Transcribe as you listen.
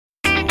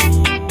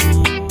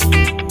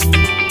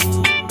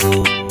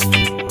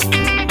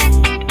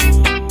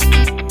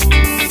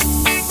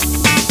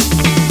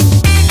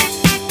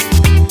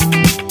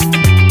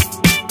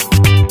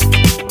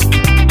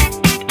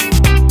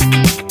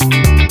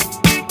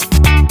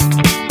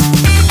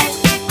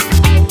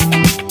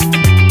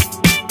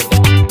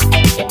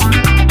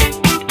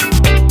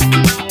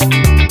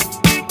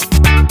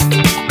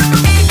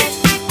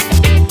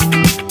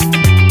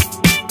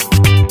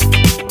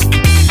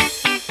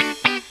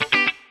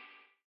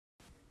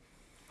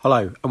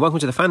Hello, and welcome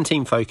to the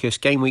FanTeam Focus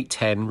Gameweek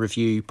 10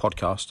 review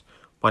podcast.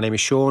 My name is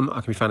Sean.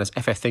 I can be found as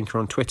FFThinker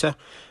on Twitter,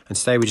 and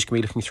today we're just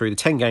going to be looking through the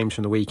 10 games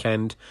from the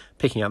weekend,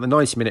 picking out the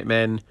 90-minute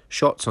men,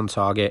 shots on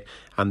target,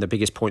 and the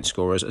biggest point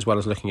scorers, as well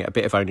as looking at a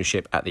bit of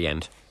ownership at the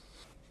end.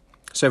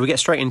 So we get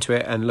straight into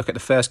it and look at the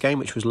first game,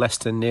 which was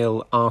Leicester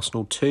 0,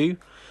 Arsenal 2.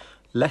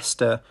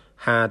 Leicester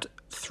had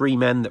three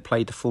men that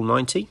played the full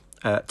 90,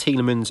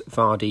 Tielemans,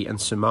 Vardy and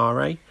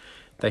Samare.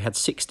 They had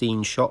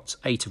 16 shots,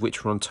 8 of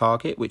which were on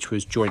target, which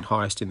was joint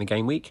highest in the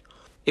game week.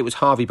 It was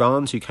Harvey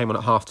Barnes, who came on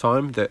at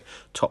half-time, that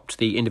topped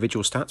the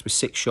individual stats with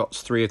 6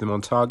 shots, 3 of them on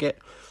target.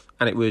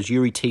 And it was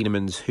Youri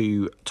Tielemans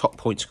who top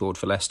point scored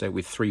for Leicester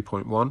with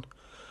 3.1.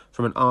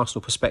 From an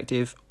Arsenal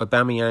perspective,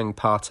 Aubameyang,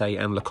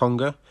 Partey and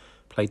Lokonga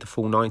played the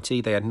full 90.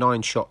 They had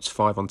 9 shots,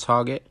 5 on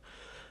target.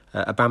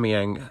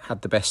 Aubameyang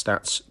had the best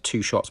stats,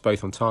 2 shots,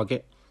 both on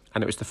target.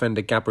 And it was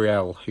defender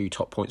Gabriel who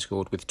top point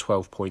scored with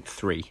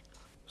 12.3.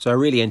 So a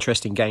really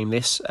interesting game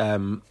this.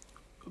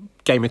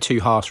 Game of two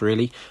halves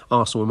really.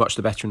 Arsenal were much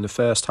the better in the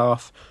first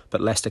half, but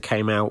Leicester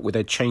came out with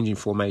a changing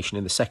formation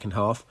in the second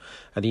half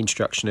and the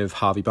introduction of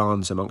Harvey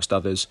Barnes amongst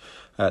others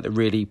that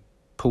really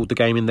pulled the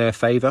game in their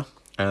favour.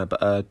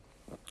 But a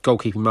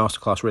goalkeeping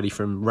masterclass really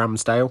from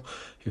Ramsdale,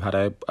 who had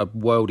a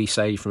worldy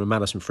save from a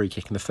Maddison free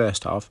kick in the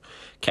first half,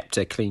 kept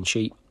a clean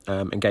sheet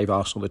and gave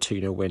Arsenal the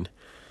 2-0 win.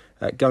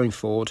 Going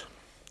forward,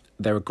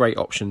 there are great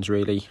options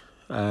really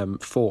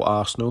for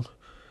Arsenal.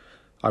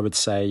 I would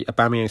say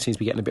Aubameyang seems to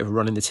be getting a bit of a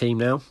run in the team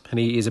now, and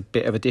he is a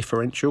bit of a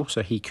differential,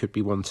 so he could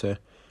be one to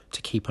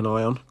keep an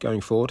eye on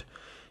going forward.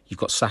 You've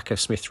got Saka,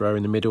 Smith Rowe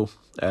in the middle,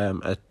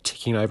 are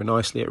ticking over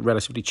nicely at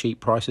relatively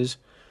cheap prices.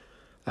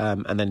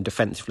 And then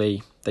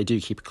defensively, they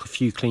do keep a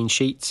few clean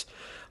sheets.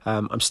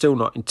 I'm still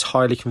not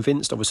entirely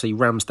convinced. Obviously,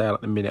 Ramsdale at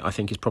the minute, I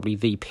think, is probably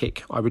the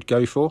pick I would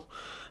go for.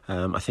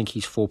 I think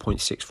he's 4.6,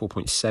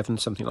 4.7,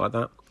 something like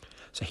that.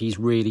 So he's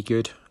really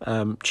good,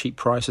 cheap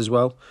price as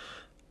well.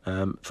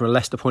 From a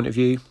Leicester point of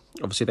view,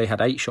 obviously they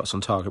had 8 shots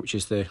on target, which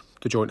is the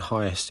joint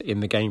highest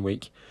in the game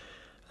week.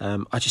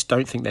 I just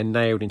don't think they're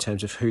nailed in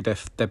terms of who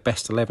their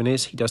best 11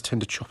 is. He does tend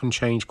to chop and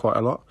change quite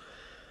a lot.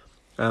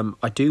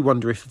 I do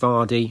wonder if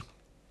Vardy,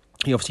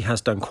 he obviously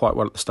has done quite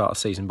well at the start of the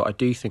season, but I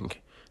do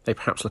think they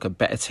perhaps look a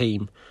better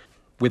team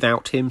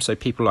without him. So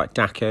people like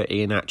Daka,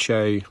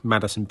 Iheanacho,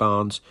 Maddison,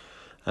 Barnes,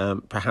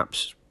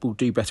 perhaps will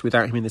do better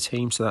without him in the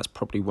team. So that's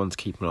probably one to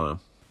keep an eye on.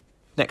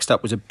 Next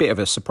up was a bit of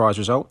a surprise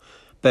result.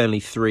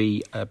 Burnley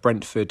 3,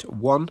 Brentford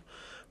 1.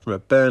 From a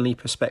Burnley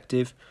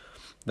perspective,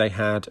 they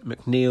had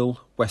McNeil,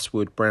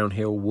 Westwood,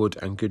 Brownhill, Wood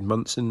and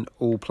Goodmunson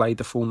all played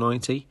the full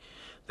 90.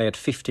 They had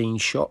 15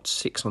 shots,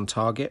 6 on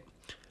target.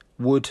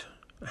 Wood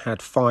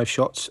had 5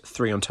 shots,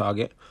 3 on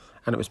target.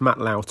 And it was Matt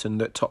Loughton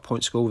that top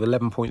point scored with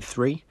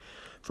 11.3.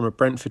 From a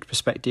Brentford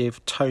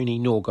perspective, Tony,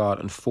 Norgard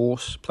and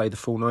Force played the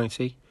full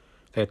 90.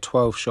 They had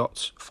 12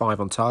 shots, 5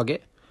 on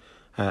target.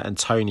 And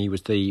Tony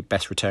was the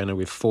best returner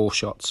with 4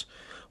 shots,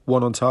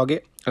 1 on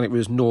target, and it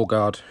was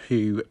Norgard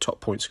who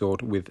top point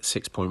scored with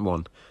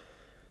 6.1.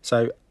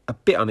 So a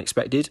bit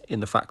unexpected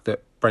in the fact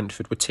that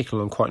Brentford were ticking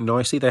along quite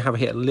nicely. They have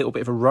hit a little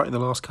bit of a rut in the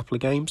last couple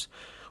of games.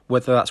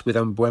 Whether that's with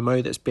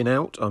Mbeumo that's been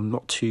out, I'm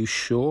not too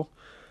sure.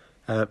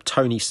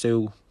 Tony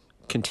still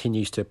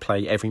continues to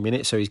play every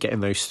minute, so he's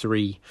getting those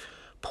 3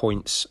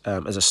 points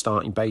as a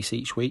starting base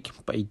each week,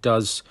 but he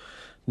does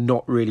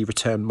not really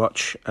return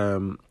much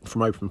from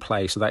open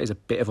play, so that is a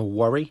bit of a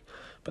worry.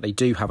 But they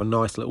do have a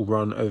nice little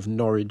run of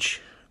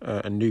Norwich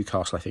and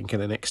Newcastle, I think, in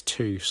the next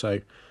 2. So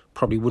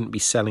probably wouldn't be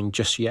selling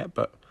just yet,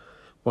 but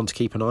one to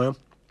keep an eye on.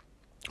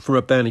 From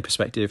a Burnley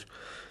perspective,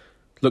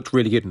 looked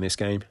really good in this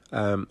game.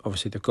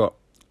 Obviously, they've got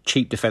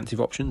cheap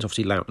defensive options.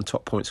 Obviously, Loughton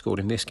top point scored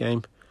in this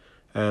game.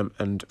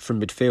 And from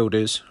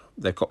midfielders,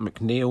 they've got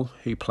McNeil,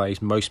 who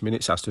plays most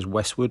minutes, as does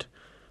Westwood,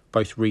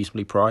 both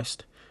reasonably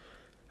priced.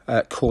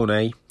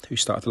 Cornet, who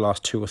started the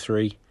last 2 or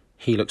 3,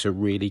 he looks a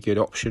really good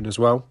option as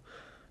well.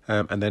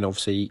 And then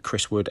obviously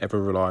Chris Wood,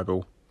 ever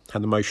reliable,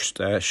 had the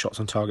most shots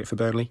on target for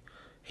Burnley.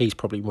 He's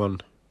probably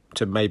one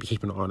to maybe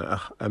keep an eye on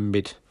at a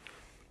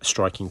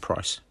mid-striking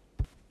price.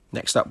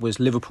 Next up was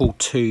Liverpool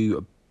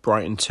 2,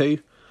 Brighton 2.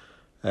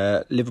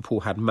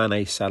 Liverpool had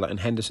Mane, Salah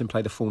and Henderson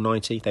play the full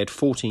 90. They had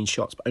 14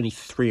 shots, but only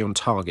 3 on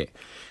target,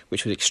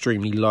 which was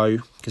extremely low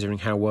considering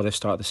how well they've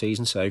started the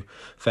season. So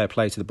fair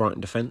play to the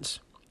Brighton defence.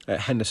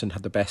 Henderson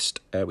had the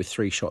best with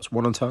 3 shots,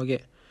 1 on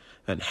target.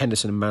 And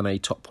Henderson and Mane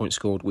top point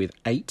scored with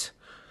 8.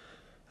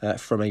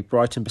 From a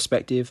Brighton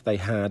perspective, they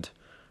had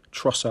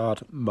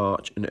Trossard,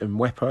 March and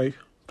Mwepo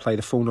play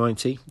the full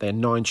 90. They had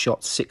 9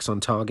 shots, 6 on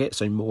target,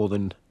 so more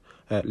than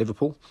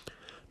Liverpool.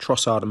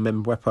 Trossard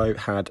and Mwepo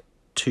had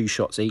 2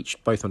 shots each,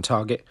 both on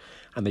target,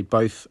 and they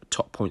both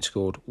top point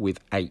scored with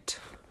 8.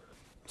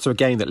 So a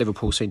game that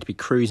Liverpool seemed to be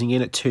cruising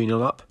in at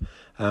 2-0 up,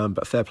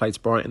 but fair play to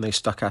Brighton, they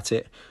stuck at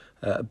it.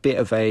 A bit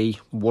of a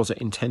was it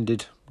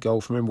intended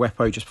goal from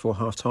Mwepo just before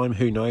half-time,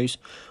 who knows.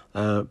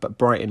 But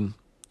Brighton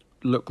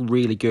look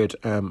really good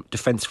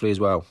defensively as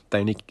well.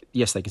 They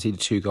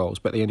conceded 2 goals,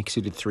 but they only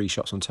conceded 3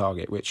 shots on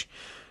target, which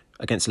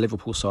against the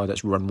Liverpool side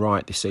that's run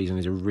right this season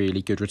is a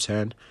really good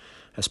return.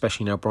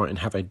 especially now Brighton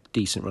have a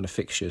decent run of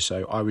fixtures.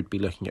 So I would be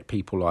looking at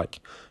people like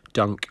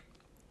Dunk.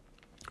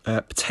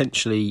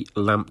 Potentially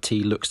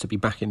Lamptey looks to be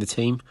back in the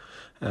team.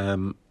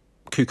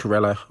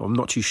 Cucurella, I'm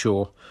not too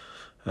sure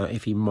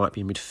if he might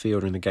be a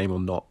midfielder in the game or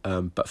not.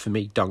 But for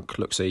me, Dunk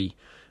looks a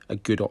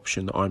good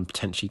option that I'm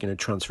potentially going to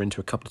transfer into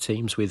a couple of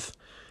teams with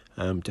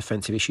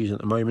defensive issues at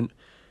the moment.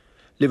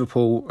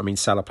 Liverpool, I mean,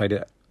 Salah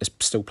has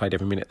still played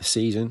every minute of the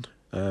season.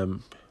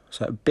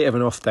 So a bit of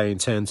an off day in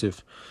terms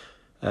of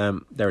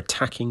their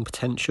attacking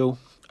potential.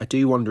 I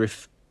do wonder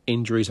if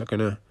injuries are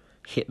going to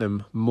hit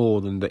them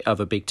more than the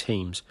other big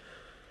teams.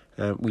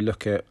 We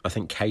look at, I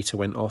think Keita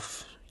went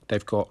off.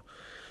 They've got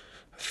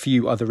a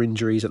few other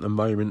injuries at the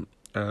moment.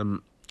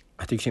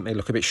 I do think they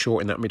look a bit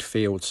short in that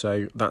midfield,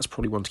 so that's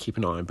probably one to keep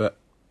an eye on, but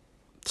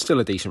still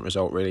a decent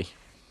result, really.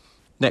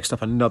 Next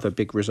up, another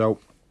big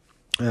result.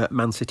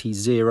 Man City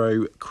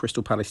 0,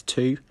 Crystal Palace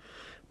 2.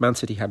 Man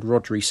City had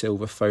Rodri,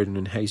 Silva, Foden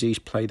and Jesus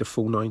play the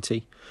full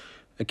 90.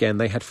 Again,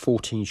 they had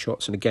 14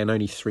 shots and again,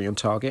 only 3 on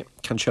target.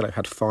 Cancelo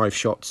had 5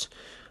 shots,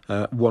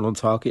 1 on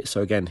target.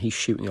 So again, he's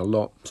shooting a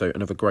lot. So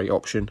another great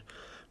option.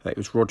 It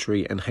was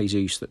Rodri and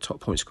Jesus that top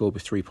point scored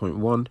with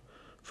 3.1.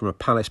 From a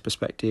Palace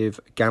perspective,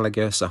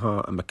 Gallagher,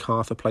 Zaha and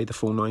MacArthur played the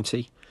full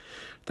 90.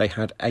 They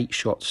had 8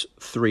 shots,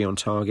 3 on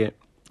target.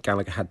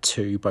 Gallagher had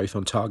 2, both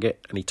on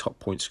target, and he top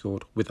point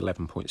scored with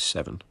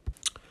 11.7.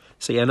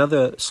 So yeah,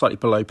 another slightly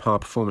below par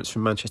performance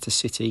from Manchester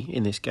City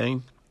in this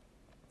game.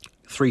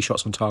 3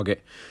 shots on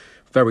target,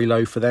 very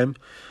low for them.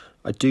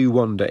 I do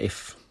wonder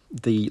if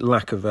the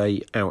lack of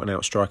a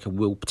out-and-out striker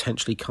will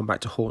potentially come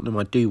back to haunt them.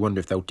 I do wonder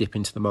if they'll dip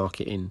into the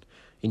market in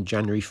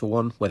January for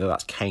one, whether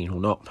that's Kane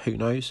or not, who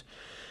knows.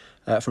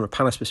 From a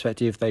Palace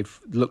perspective, they've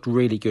looked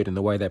really good in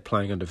the way they're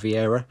playing under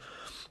Vieira.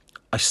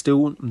 I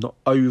still am not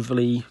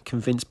overly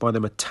convinced by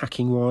them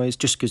attacking-wise,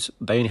 just because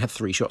they only had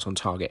 3 shots on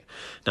target.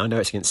 Now, I know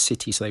it's against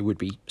City, so they would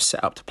be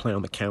set up to play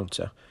on the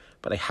counter,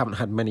 but they haven't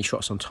had many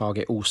shots on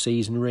target all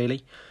season,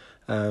 really.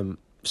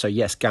 So,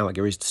 yes,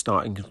 Gallagher is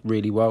starting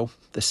really well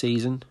this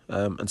season,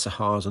 and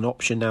Zaha's an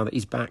option now that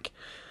he's back.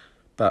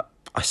 But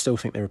I still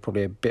think they're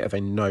probably a bit of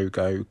a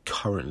no-go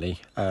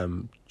currently,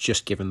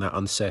 just given that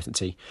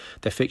uncertainty.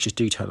 Their fixtures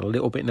do turn a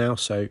little bit now,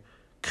 so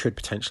could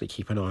potentially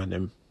keep an eye on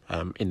them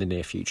in the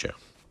near future.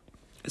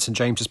 At St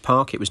James's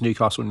Park, it was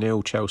Newcastle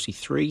 0, Chelsea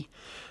 3.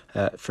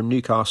 From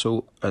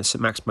Newcastle,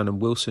 St Maximin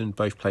and Wilson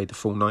both played the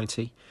full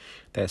 90.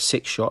 They had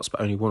 6 shots,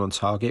 but only 1 on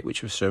target,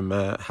 which was from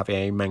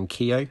Javier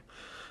Manquillo.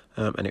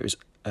 And it was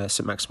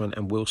St Maximin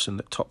and Wilson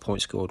that top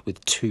point scored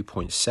with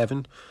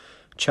 2.7.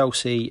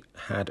 Chelsea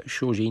had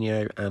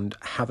Jorginho and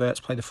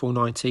Havertz play the full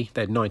 90.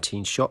 They had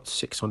 19 shots,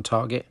 6 on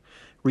target.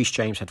 Reece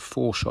James had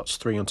 4 shots,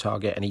 3 on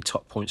target, and he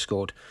top point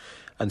scored,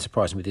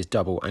 unsurprisingly, with his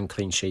double and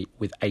clean sheet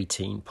with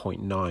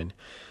 18.9.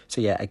 So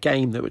yeah, a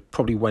game that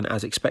probably went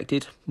as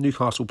expected.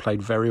 Newcastle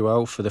played very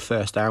well for the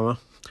first hour.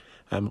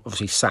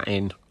 Obviously sat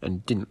in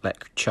and didn't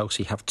let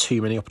Chelsea have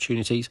too many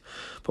opportunities.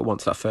 But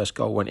once that first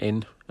goal went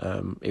in,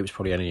 it was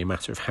probably only a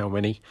matter of how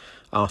many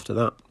after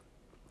that.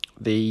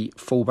 The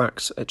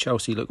fullbacks at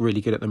Chelsea look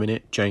really good at the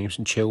minute, James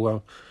and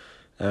Chilwell.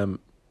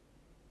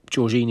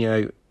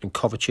 Jorginho and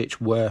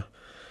Kovacic were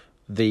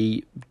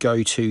the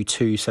go-to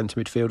 2 centre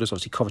midfielders.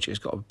 Obviously, Kovacic has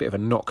got a bit of a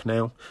knock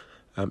now.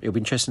 It'll be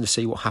interesting to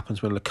see what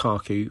happens when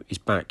Lukaku is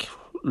back.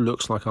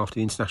 Looks like after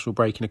the international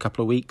break in a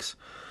couple of weeks.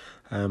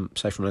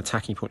 So from an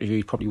attacking point of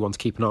view, probably one to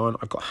keep an eye on.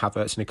 I've got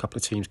Havertz in a couple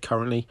of teams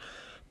currently,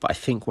 but I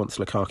think once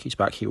Lukaku's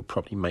back, he'll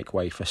probably make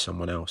way for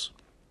someone else.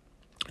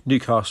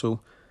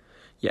 Newcastle,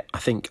 yeah, I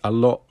think a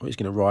lot is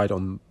going to ride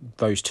on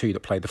those 2 that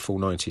played the full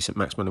 90, St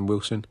Maximin and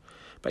Wilson.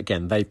 But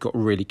again, they've got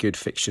really good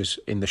fixtures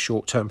in the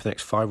short term for the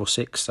next 5 or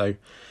 6, so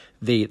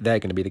they're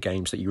going to be the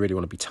games that you really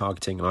want to be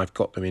targeting, and I've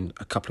got them in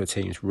a couple of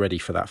teams ready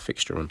for that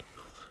fixture run.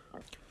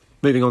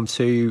 Moving on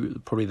to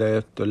probably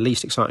the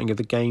least exciting of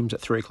the games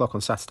at 3 o'clock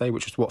on Saturday,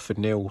 which was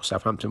Watford 0,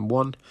 Southampton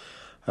 1.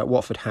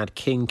 Watford had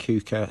King,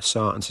 Kuka,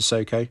 Sarr and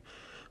Sissoko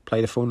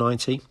play the full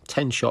 90.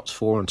 10 shots,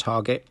 4 on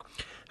target,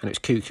 and it was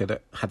Kuka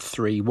that had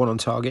 3, 1 on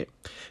target.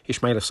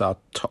 Ismaila Sarr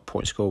top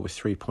point score with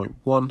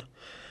 3.1.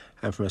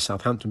 And from a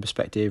Southampton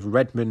perspective,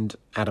 Redmond,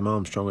 Adam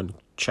Armstrong and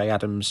Che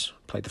Adams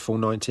played the full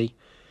 90.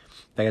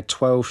 They had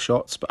 12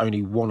 shots, but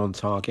only 1 on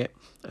target.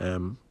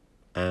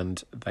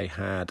 And they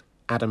had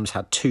Adams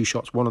had 2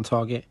 shots, 1 on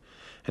target,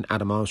 and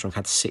Adam Armstrong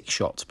had 6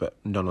 shots, but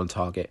none on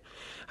target.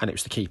 And it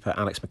was the keeper,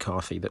 Alex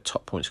McCarthy, that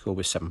top point score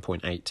was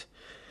 7.8.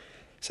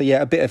 So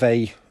yeah, a bit of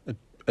a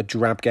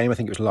drab game. I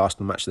think it was last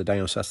match of the day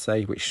on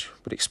Saturday, which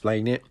would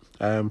explain it.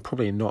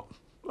 Probably not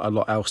a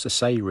lot else to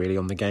say really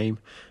on the game.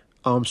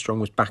 Armstrong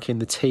was back in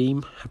the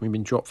team, having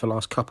been dropped for the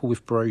last couple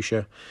with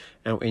Borussia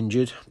out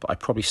injured, but I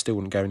probably still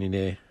wouldn't go any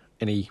near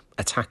any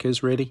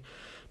attackers really.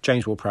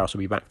 James Ward-Prowse will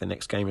be back the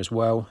next game as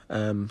well,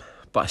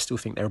 but I still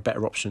think there are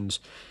better options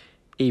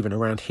even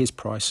around his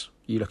price.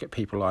 You look at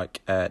people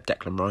like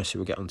Declan Rice, who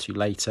we'll get onto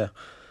later,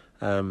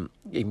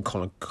 even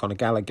Conor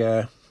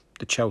Gallagher,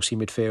 the Chelsea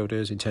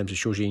midfielders in terms of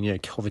Jorginho,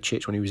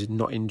 Kovacic when he was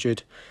not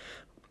injured.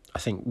 I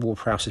think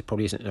Ward-Prowse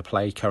probably isn't in a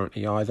play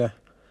currently either.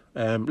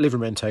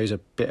 Livramento is a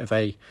bit of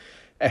a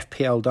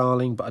FPL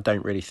darling, but I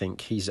don't really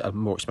think he's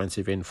more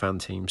expensive in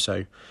FanTeam,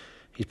 so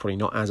he's probably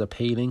not as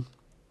appealing.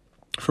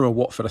 From a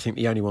Watford, I think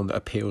the only one that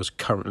appeals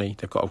currently,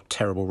 they've got a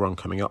terrible run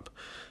coming up.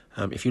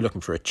 If you're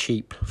looking for a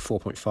cheap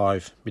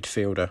 4.5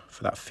 midfielder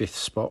for that fifth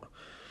spot,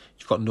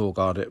 you've got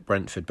Norgard at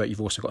Brentford, but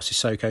you've also got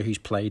Sissoko, who's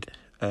played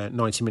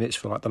 90 minutes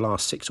for like the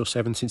last 6 or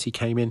 7 since he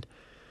came in.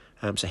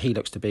 So he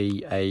looks to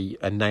be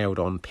a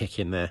nailed-on pick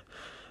in there.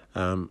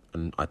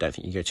 And I don't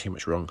think you go too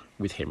much wrong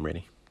with him,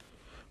 really.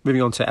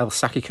 Moving on to El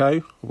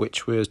Sacico,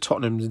 which was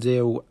Tottenham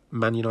 0,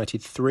 Man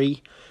United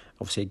 3.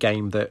 Obviously a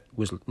game that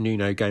was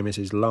Nuno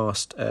Gomez's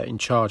last in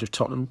charge of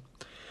Tottenham.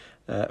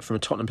 From a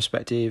Tottenham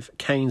perspective,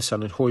 Kane,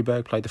 Son and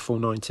Højbjerg played the full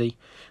 90.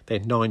 They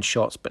had 9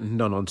 shots, but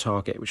none on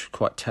target, which was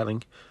quite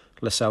telling.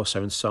 Lo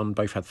Celso and Son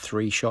both had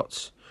 3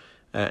 shots.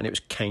 And it was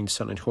Kane,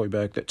 Son and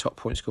Højbjerg that top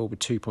point scored with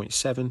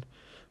 2.7.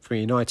 From a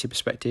United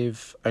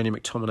perspective, only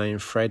McTominay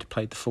and Fred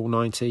played the full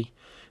 90.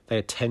 They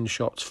had 10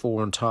 shots,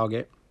 4 on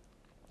target.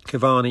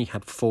 Cavani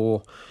had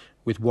 4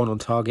 with 1 on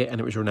target,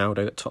 and it was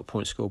Ronaldo that top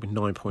point scored with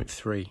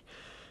 9.3.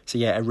 So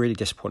yeah, a really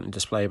disappointing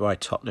display by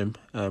Tottenham,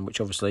 which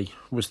obviously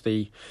was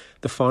the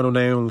final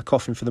nail in the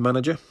coffin for the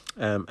manager.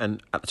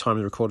 And at the time of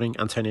the recording,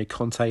 Antonio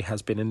Conte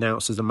has been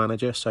announced as the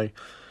manager. So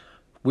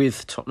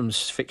with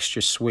Tottenham's fixture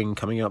swing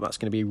coming up, that's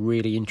going to be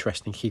really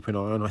interesting to keep an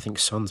eye on. I think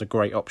Son's a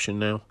great option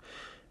now.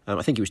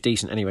 I think he was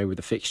decent anyway with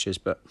the fixtures,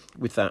 but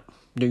with that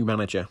new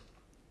manager,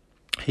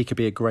 he could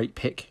be a great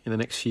pick in the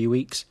next few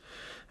weeks.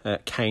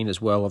 Kane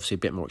as well, obviously a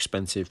bit more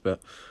expensive, but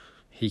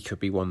he could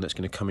be one that's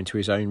going to come into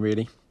his own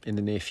really in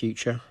the near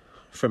future.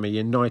 From a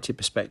United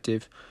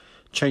perspective,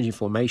 changing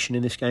formation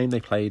in this game, they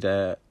played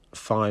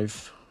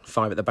 5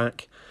 at the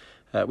back,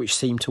 which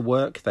seemed to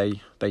work.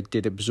 They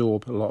did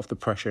absorb a lot of the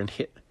pressure and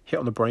hit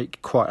on the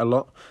break quite a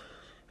lot.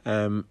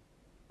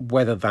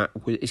 Whether that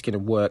is going to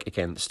work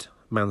against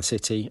Man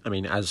City, I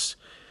mean, as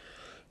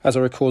I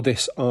record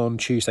this on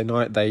Tuesday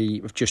night, they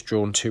have just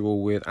drawn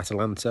 2-2 with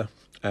Atalanta,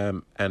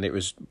 and it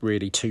was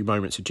really 2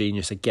 moments of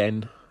genius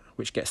again,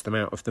 which gets them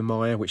out of the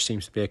mire, which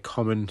seems to be a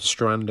common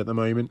strand at the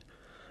moment.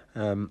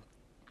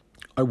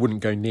 I wouldn't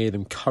go near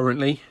them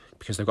currently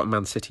because they've got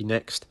Man City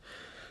next,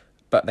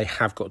 but they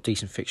have got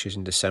decent fixtures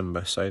in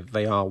December, so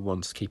they are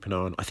ones to keep an eye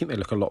on. I think they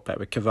look a lot better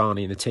with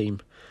Cavani in the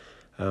team,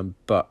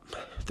 but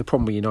the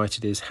problem with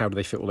United is how do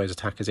they fit all those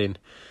attackers in?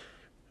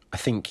 I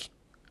think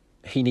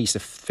he needs to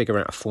figure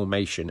out a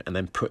formation and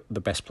then put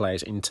the best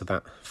players into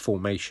that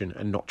formation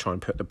and not try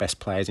and put the best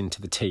players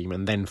into the team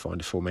and then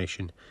find a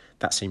formation.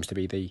 That seems to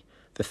be the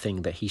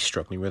thing that he's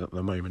struggling with at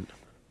the moment.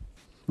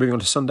 Moving on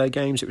to Sunday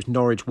games, it was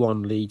Norwich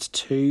 1, Leeds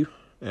 2.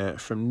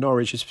 From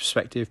Norwich's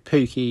perspective,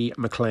 Pukki,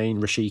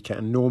 McLean, Rashica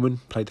and Norman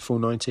played the full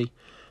 90. They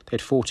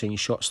had 14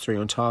 shots, 3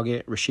 on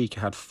target. Rashica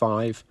had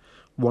 5,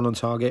 1 on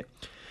target.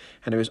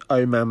 And it was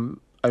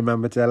Oman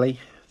Madeli,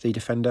 the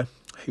defender,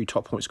 who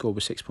top point scored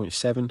with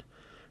 6.7.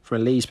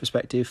 From a Leeds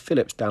perspective,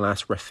 Phillips,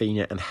 Dallas,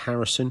 Rafinha and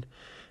Harrison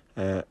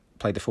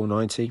played the full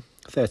 90.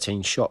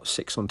 13 shots,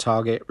 6 on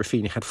target.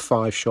 Rafinha had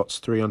 5 shots,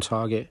 3 on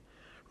target.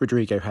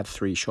 Rodrigo had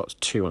 3 shots,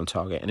 2 on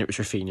target, and it was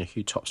Rafinha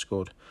who top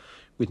scored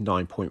with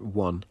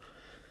 9.1.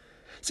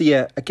 So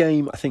yeah, a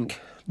game I think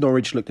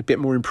Norwich looked a bit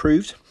more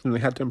improved than they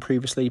had done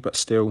previously, but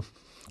still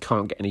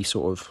can't get any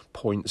sort of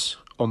points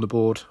on the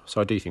board.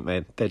 So I do think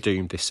they're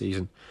doomed this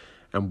season,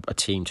 and a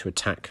team to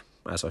attack,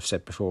 as I've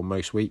said before,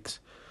 most weeks.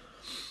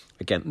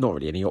 Again, not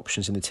really any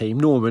options in the team.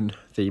 Norman,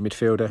 the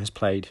midfielder, has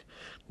played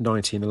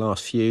 90 in the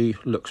last few,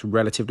 looks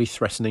relatively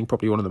threatening,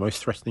 probably one of the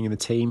most threatening in the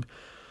team,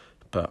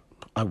 but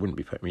I wouldn't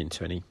be putting him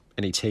into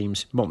any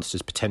teams.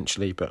 Monsters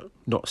potentially, but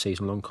not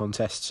season-long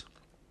contests.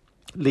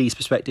 Leeds'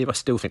 perspective, I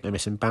still think they're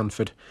missing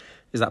Bamford.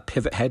 Is that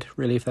pivot head,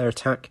 really, of their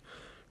attack?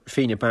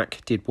 Rafinha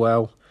back, did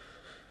well,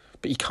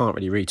 but you can't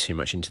really read too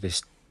much into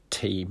this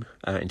team,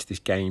 into this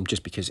game,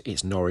 just because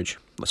it's Norwich.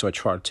 So I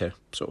tried to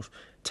sort of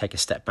take a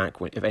step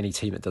back of any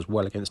team that does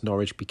well against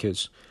Norwich,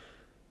 because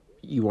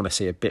you want to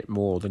see a bit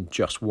more than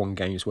just one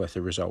game's worth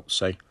of results.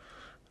 So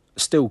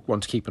still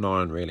want to keep an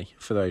eye on, really,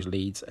 for those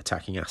Leeds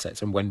attacking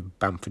assets. And when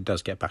Bamford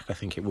does get back, I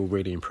think it will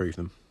really improve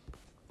them.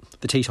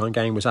 The tea time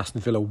game was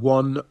Aston Villa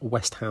 1,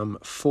 West Ham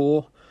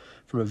 4.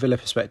 From a Villa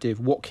perspective,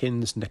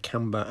 Watkins,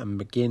 Nakamba and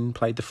McGinn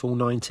played the full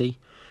 90.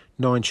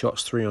 9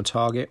 shots, 3 on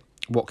target.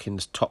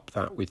 Watkins topped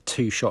that with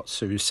 2 shots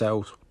to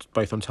himself,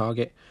 both on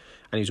target.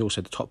 And he was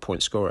also the top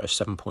point scorer of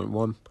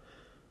 7.1.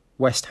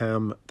 West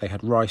Ham, they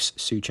had Rice,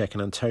 Souček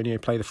and Antonio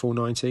play the full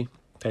 90.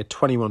 They had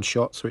 21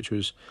 shots, which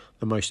was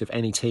the most of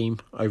any team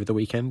over the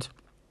weekend.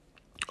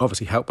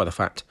 Obviously helped by the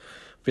fact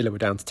Villa were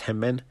down to 10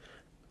 men.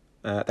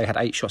 They had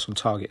 8 shots on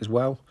target as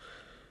well.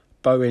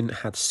 Bowen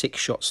had 6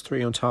 shots,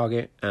 3 on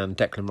target, and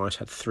Declan Rice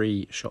had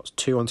 3 shots,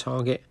 2 on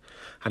target.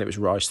 And it was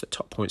Rice that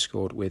top point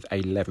scored with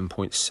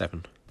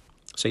 11.7.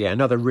 So yeah,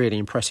 another really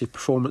impressive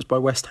performance by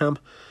West Ham.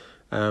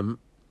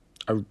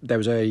 There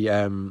was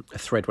a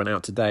thread went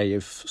out today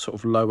of sort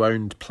of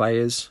low-owned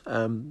players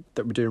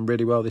that were doing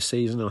really well this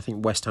season. And I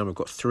think West Ham have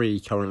got 3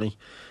 currently: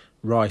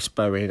 Rice,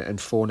 Bowen and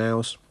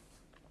Fornals.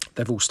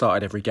 They've all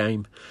started every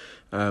game.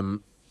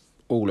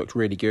 All looked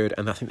really good,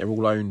 and I think they're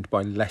all owned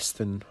by less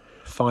than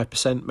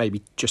 5%,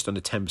 maybe just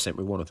under 10%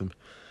 with one of them.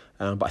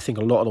 But I think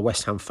a lot of the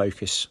West Ham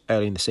focus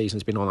early in the season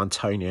has been on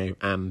Antonio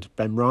and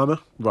Ben Rama,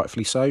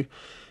 rightfully so.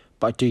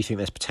 But I do think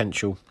there's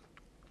potential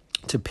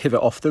to pivot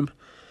off them.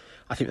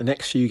 I think the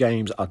next few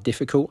games are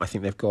difficult. I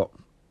think they've got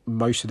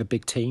most of the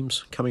big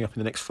teams coming up in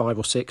the next 5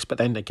 or 6. But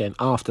then again,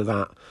 after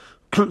that,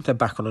 they're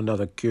back on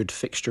another good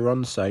fixture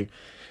run. So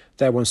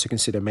they're ones to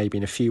consider maybe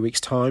in a few weeks'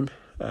 time.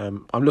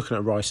 I'm looking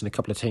at Rice in a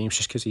couple of teams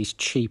just because he's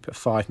cheap at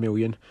 5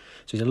 million.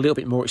 So he's a little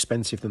bit more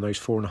expensive than those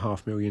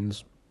 4.5 million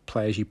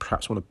players you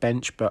perhaps want to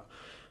bench. But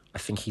I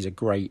think he's a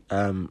great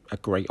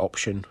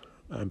option.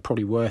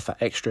 Probably worth that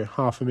extra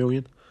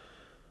 500,000.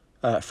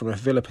 From a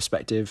Villa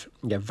perspective,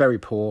 yeah, very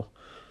poor.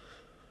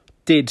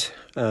 Did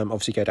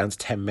obviously go down to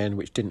 10 men,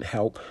 which didn't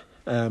help.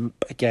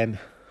 But again,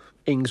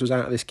 Ings was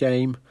out of this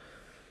game.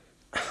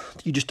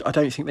 I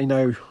don't think they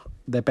know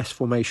their best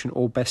formation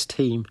or best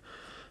team.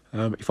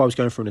 If I was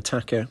going for an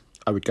attacker,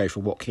 I would go for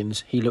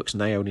Watkins. He looks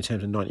nailed in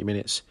terms of 90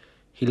 minutes.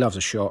 He loves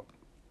a shot,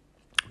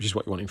 which is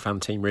what you want in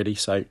FanTeam, really.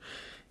 So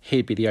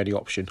he'd be the only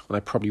option, and I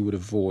probably would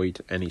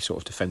avoid any sort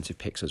of defensive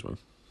picks as well.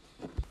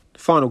 The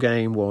final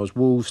game was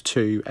Wolves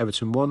 2,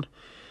 Everton 1.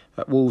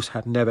 Wolves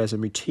had Neves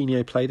and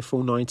Moutinho play the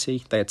full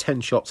 90. They had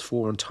 10 shots,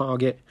 4 on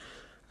target.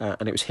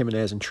 And it was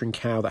Jimenez and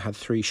Trincao that had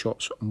 3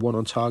 shots and 1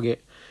 on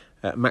target.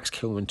 Max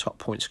Kilman top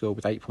point scored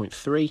with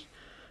 8.3.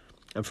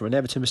 And from an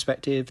Everton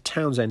perspective,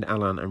 Townsend,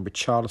 Allan and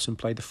Richarlison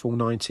played the full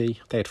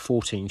 90. They had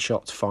 14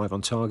 shots, 5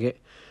 on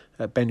target.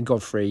 Ben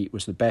Godfrey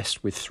was the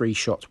best with 3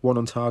 shots, 1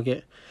 on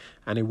target.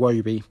 And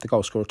Iwobi, the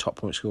goal scorer, top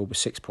point scored with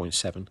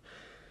 6.7.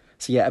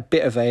 So yeah, a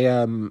bit of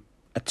a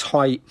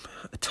tight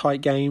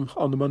game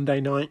on the Monday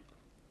night.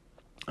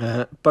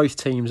 Both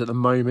teams at the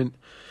moment,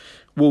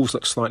 Wolves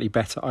look slightly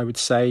better, I would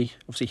say.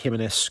 Obviously,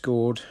 Jimenez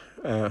scored.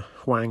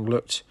 Hwang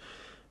looked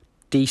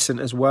decent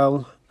as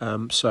well.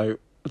 So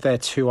they're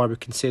two I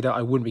would consider.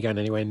 I wouldn't be going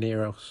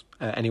anywhere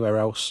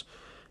else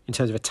in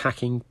terms of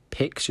attacking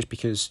picks, just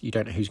because you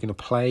don't know who's going to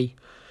play.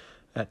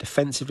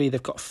 Defensively,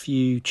 they've got a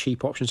few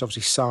cheap options.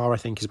 Obviously, Sarr, I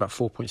think, is about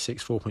 4.6,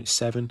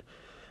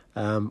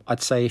 4.7.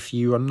 I'd say if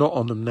you are not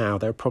on them now,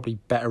 there are probably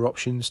better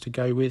options to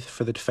go with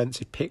for the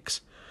defensive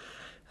picks.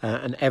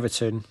 And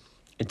Everton,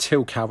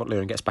 until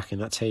Calvert-Lewin gets back in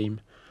that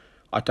team,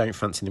 I don't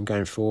fancy them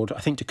going forward. I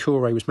think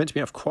Doucouré was meant to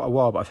be out for quite a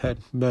while, but I've heard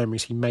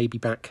murmurings he may be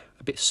back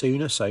a bit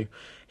sooner, so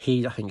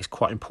he, I think, is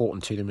quite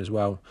important to them as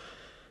well.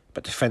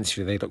 But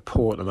defensively, they look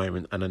poor at the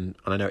moment, and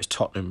I know it's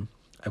Tottenham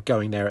are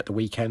going there at the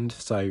weekend,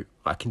 so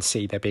I can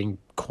see there being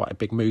quite a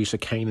big move for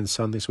Kane and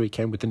Son this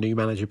weekend with the new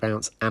manager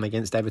bounce and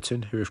against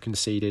Everton, who have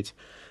conceded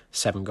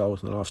 7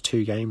 goals in the last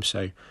 2 games.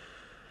 So,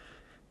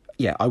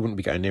 yeah, I wouldn't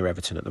be going near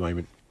Everton at the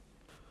moment.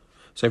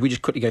 So if we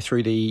just quickly go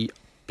through the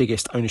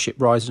biggest ownership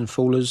rises and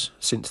fallers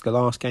since the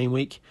last game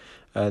week.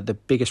 The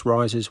biggest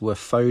risers were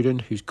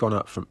Foden, who's gone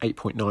up from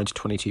 8.9 to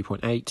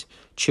 22.8.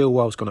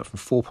 Chilwell's gone up from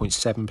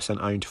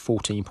 4.7% owned to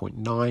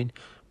 14.9.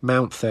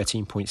 Mount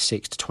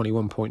 13.6 to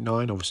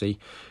 21.9. Obviously,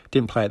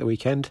 didn't play at the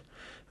weekend.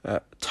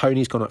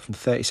 Tony's gone up from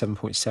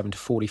 37.7 to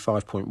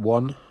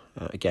 45.1.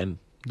 Again,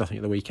 nothing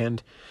at the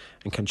weekend.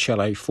 And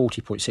Cancelo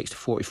 40.6 to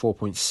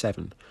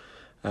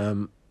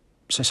 44.7.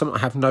 So something I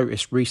have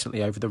noticed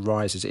recently over the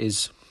rises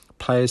is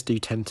players do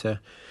tend to,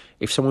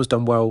 if someone's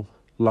done well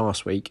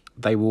last week,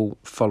 they will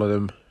follow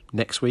them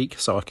next week.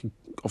 So I can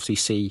obviously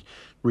see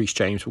Reece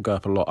James will go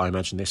up a lot, I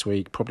imagine, this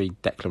week. Probably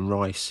Declan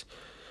Rice.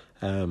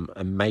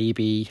 And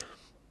maybe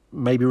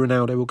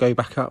Ronaldo will go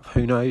back up.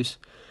 Who knows?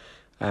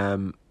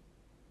 And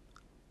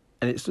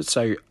it's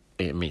so,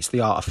 I mean, it's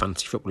the art of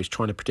fantasy football is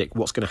trying to predict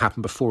what's going to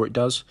happen before it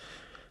does.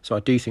 So I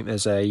do think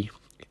there's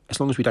as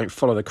long as we don't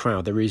follow the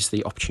crowd, there is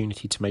the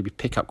opportunity to maybe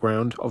pick up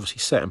ground. Obviously,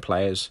 certain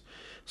players,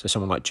 so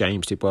someone like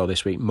James did well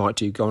this week, might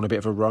go on a bit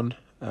of a run.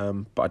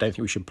 But I don't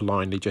think we should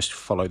blindly just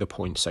follow the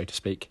points, so to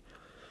speak.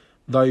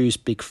 Those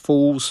big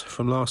falls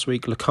from last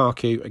week,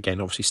 Lukaku, again,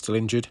 obviously still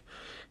injured.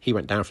 He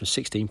went down from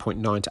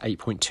 16.9 to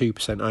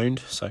 8.2% owned.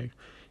 So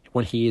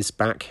when he is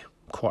back,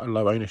 quite a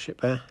low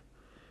ownership there.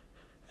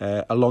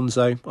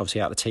 Alonso, obviously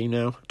out of the team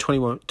now,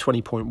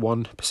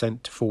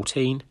 20.1% to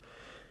 14.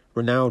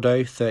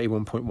 Ronaldo,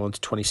 31.1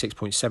 to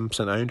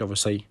 26.7% owned.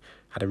 Obviously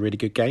had a really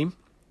good game.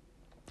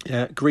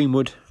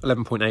 Greenwood,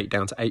 11.8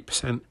 down to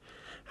 8%.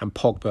 And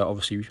Pogba,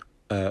 obviously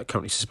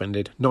currently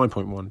suspended,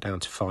 9.1 down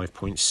to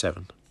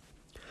 5.7.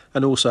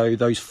 And also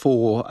those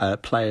 4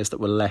 players that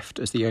were left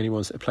as the only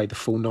ones that played the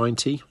full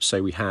 90.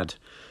 So we had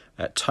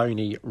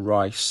Tony,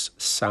 Rice,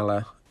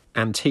 Salah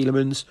and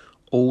Tielemans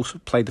all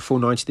played the full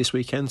 90 this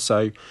weekend.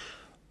 So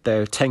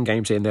they're 10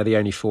 games in. They're the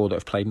only 4 that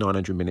have played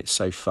 900 minutes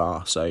so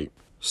far. So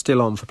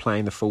still on for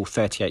playing the full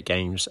 38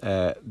 games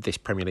this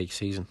Premier League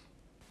season.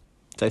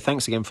 So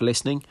thanks again for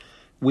listening.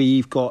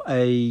 We've got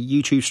a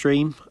YouTube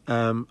stream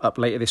up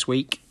later this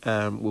week.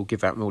 We'll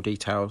give out more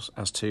details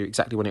as to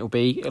exactly when it will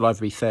be. It'll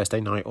either be Thursday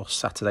night or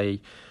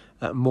Saturday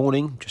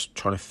morning, just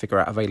trying to figure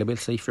out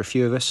availability for a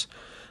few of us.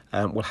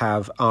 We'll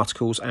have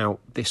articles out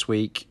this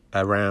week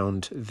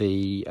around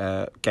the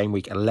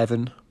Gameweek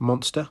 11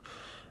 monster.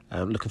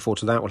 Looking forward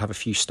to that. We'll have a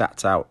few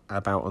stats out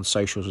about on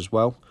socials as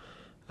well.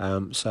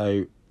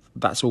 So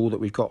that's all that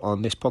we've got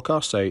on this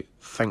podcast. So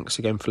thanks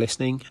again for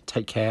listening.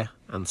 Take care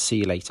and see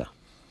you later.